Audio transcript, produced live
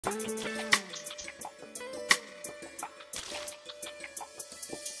Hello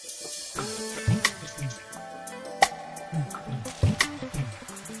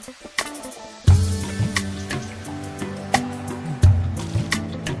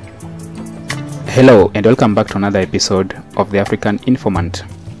and welcome back to another episode of the African Informant.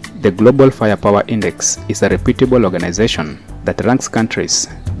 The Global Firepower Index is a reputable organization that ranks countries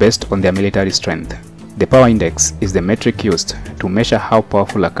based on their military strength. The Power Index is the metric used to measure how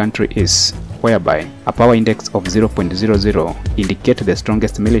powerful a country is, whereby a power index of 0.00 indicates the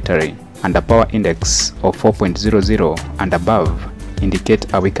strongest military and a power index of 4.00 and above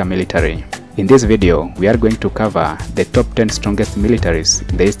indicate a weaker military. In this video, we are going to cover the top 10 strongest militaries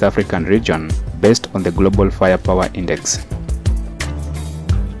in the East African region based on the Global Firepower Index.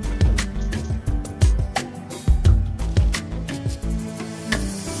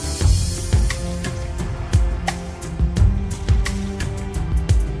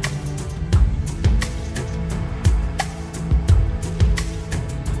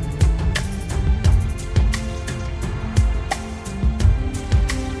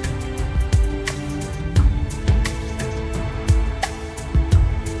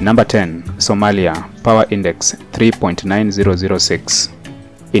 Number 10. Somalia, Power Index 3.9006.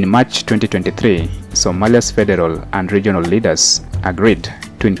 In March 2023, Somalia's federal and regional leaders agreed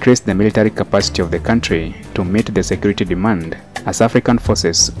to increase the military capacity of the country to meet the security demand, as African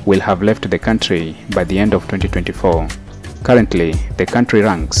forces will have left the country by the end of 2024. Currently, the country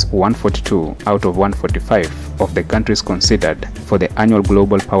ranks 142 out of 145 of the countries considered for the annual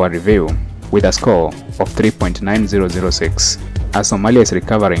Global Power Review, with a score of 3.9006. As Somalia is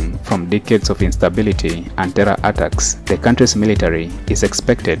recovering from decades of instability and terror attacks, the country's military is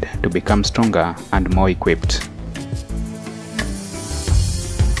expected to become stronger and more equipped.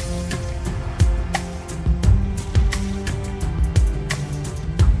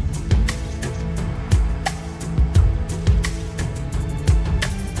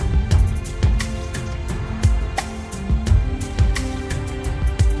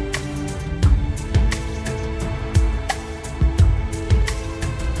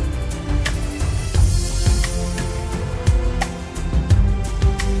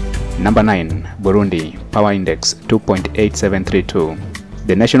 Number 9. Burundi, Power Index 2.8732.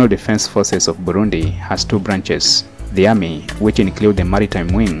 The National Defense Forces of Burundi has two branches: the Army, which include the Maritime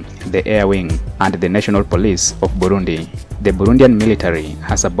Wing, the Air Wing, and the National Police of Burundi. The Burundian military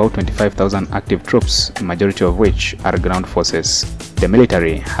has about 25,000 active troops, majority of which are ground forces. The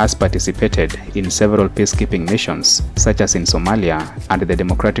military has participated in several peacekeeping missions, such as in Somalia and the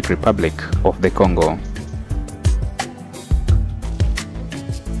Democratic Republic of the Congo.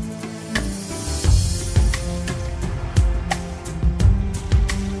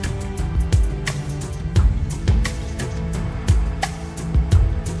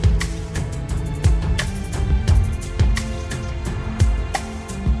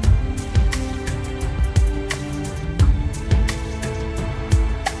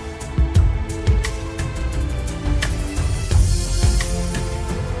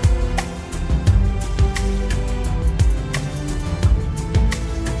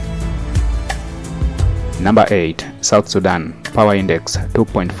 Number 8. South Sudan, Power Index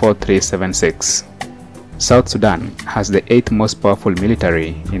 2.4376. South Sudan has the 8th most powerful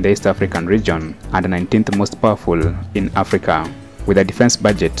military in the East African region and 19th most powerful in Africa. With a defense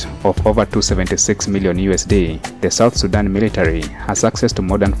budget of over $276 million USD, the South Sudan military has access to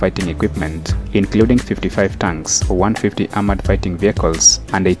modern fighting equipment, including 55 tanks, 150 armored fighting vehicles,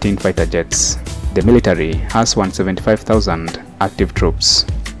 and 18 fighter jets. The military has 175,000 active troops.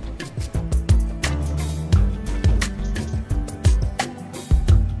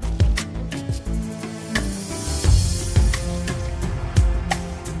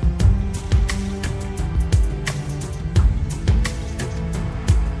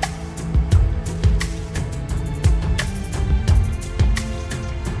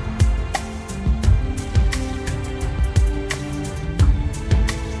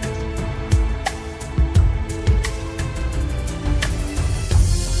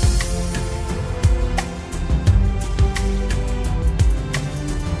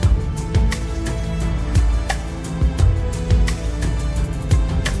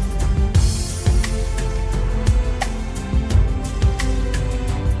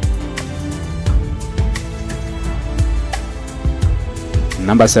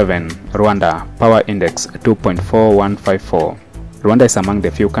 Number 7. Rwanda, Power Index 2.4154. Rwanda is among the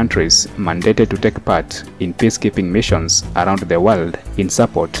few countries mandated to take part in peacekeeping missions around the world in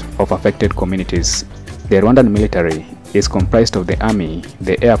support of affected communities. The Rwandan military is comprised of the Army,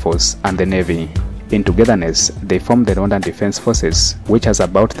 the Air Force, and the Navy. In togetherness, they form the Rwandan Defense Forces, which has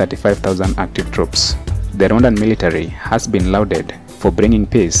about 35,000 active troops. The Rwandan military has been lauded for bringing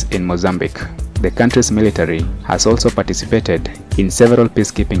peace in Mozambique. The country's military has also participated in several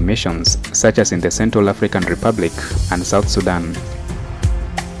peacekeeping missions, such as in the Central African Republic and South Sudan.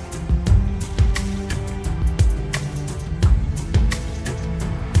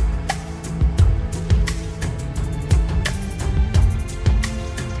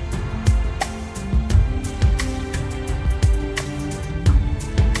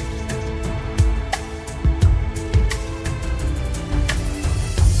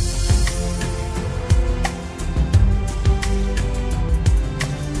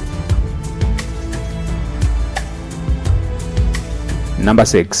 Number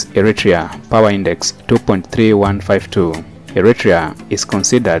 6. Eritrea, Power Index 2.3152. Eritrea is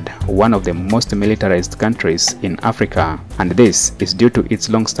considered one of the most militarized countries in Africa, and this is due to its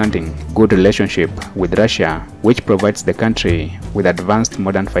long-standing good relationship with Russia, which provides the country with advanced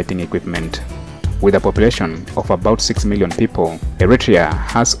modern fighting equipment. With a population of about 6 million people, Eritrea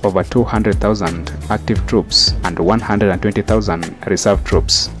has over 200,000 active troops and 120,000 reserve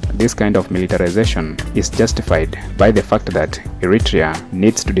troops. This kind of militarization is justified by the fact that Eritrea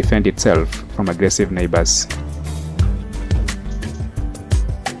needs to defend itself from aggressive neighbors.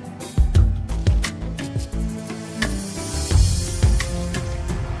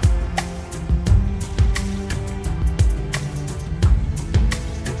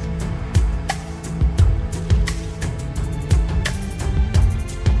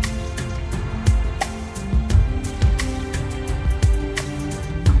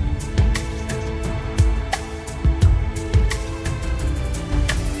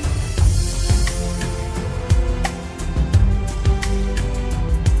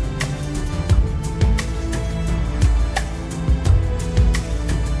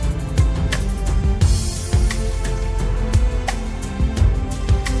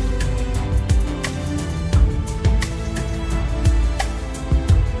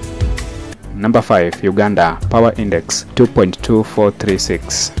 Number 5. Uganda, Power Index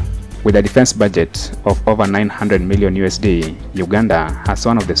 2.2436. With a defense budget of over 900 million USD, Uganda has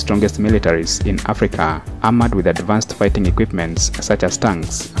one of the strongest militaries in Africa, armored with advanced fighting equipments such as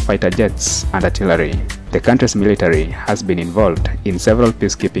tanks, fighter jets, and artillery. The country's military has been involved in several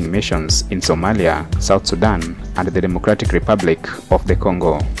peacekeeping missions in Somalia, South Sudan, and the Democratic Republic of the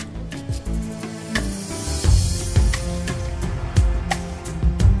Congo.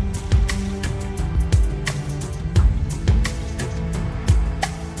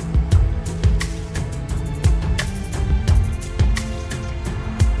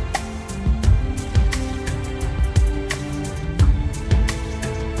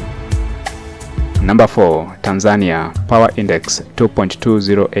 Number 4. Tanzania, Power Index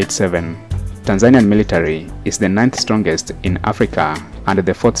 2.2087. Tanzanian military is the 9th strongest in Africa and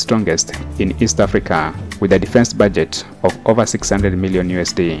the 4th strongest in East Africa, with a defense budget of over 600 million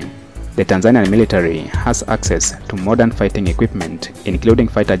USD. The Tanzanian military has access to modern fighting equipment, including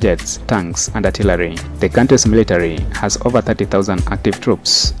fighter jets, tanks, and artillery. The country's military has over 30,000 active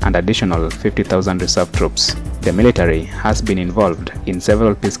troops and additional 50,000 reserve troops. The military has been involved in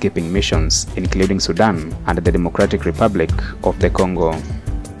several peacekeeping missions, including Sudan and the Democratic Republic of the Congo.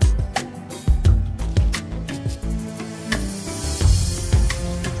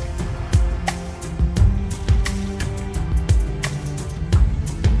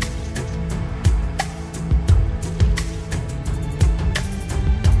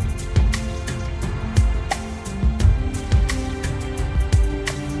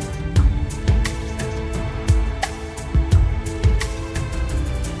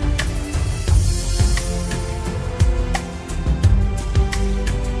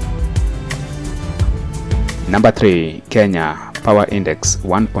 Number 3. Kenya, Power Index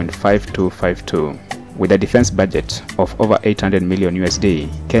 1.5252. With a defense budget of over 800 million USD,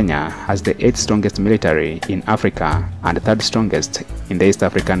 Kenya has the 8th strongest military in Africa and 3rd strongest in the East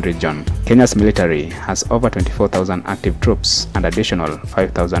African region. Kenya's military has over 24,000 active troops and additional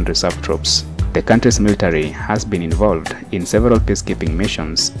 5,000 reserve troops. The country's military has been involved in several peacekeeping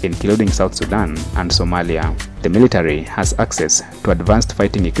missions, including South Sudan and Somalia. The military has access to advanced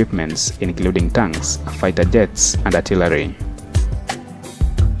fighting equipments, including tanks, fighter jets, and artillery.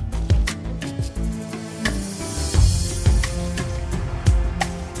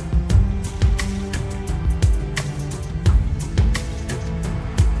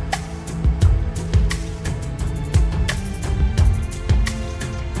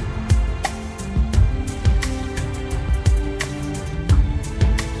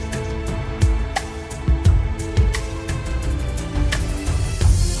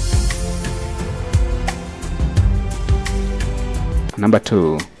 Number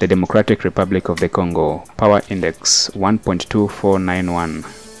 2, the Democratic Republic of the Congo, Power Index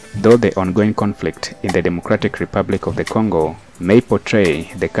 1.2491. Though the ongoing conflict in the Democratic Republic of the Congo may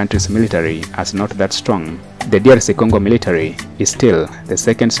portray the country's military as not that strong, the DRC Congo military is still the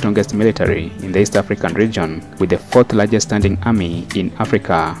second strongest military in the East African region, with the fourth largest standing army in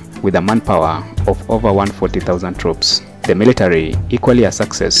Africa, with a manpower of over 140,000 troops. The military equally has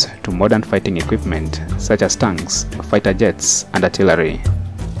access to modern fighting equipment such as tanks, fighter jets, and artillery.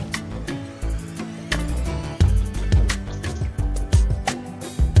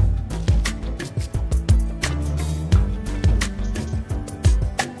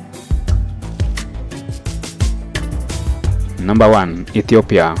 Number 1,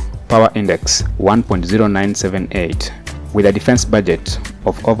 Ethiopia, Power Index 1.0978. With a defense budget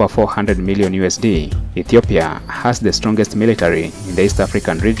of over 400 million USD, Ethiopia has the strongest military in the East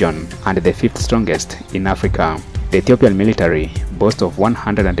African region and the fifth strongest in Africa. The Ethiopian military boasts of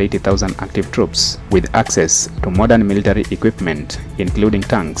 180,000 active troops with access to modern military equipment including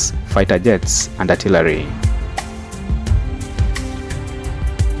tanks, fighter jets, and artillery.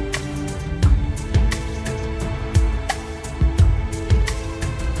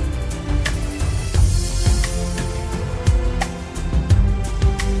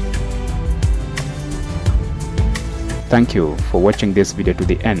 Thank you for watching this video to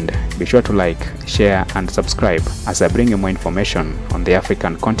the end. Be sure to like, share, and subscribe as I bring you more information on the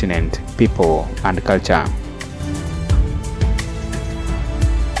African continent, people, and culture.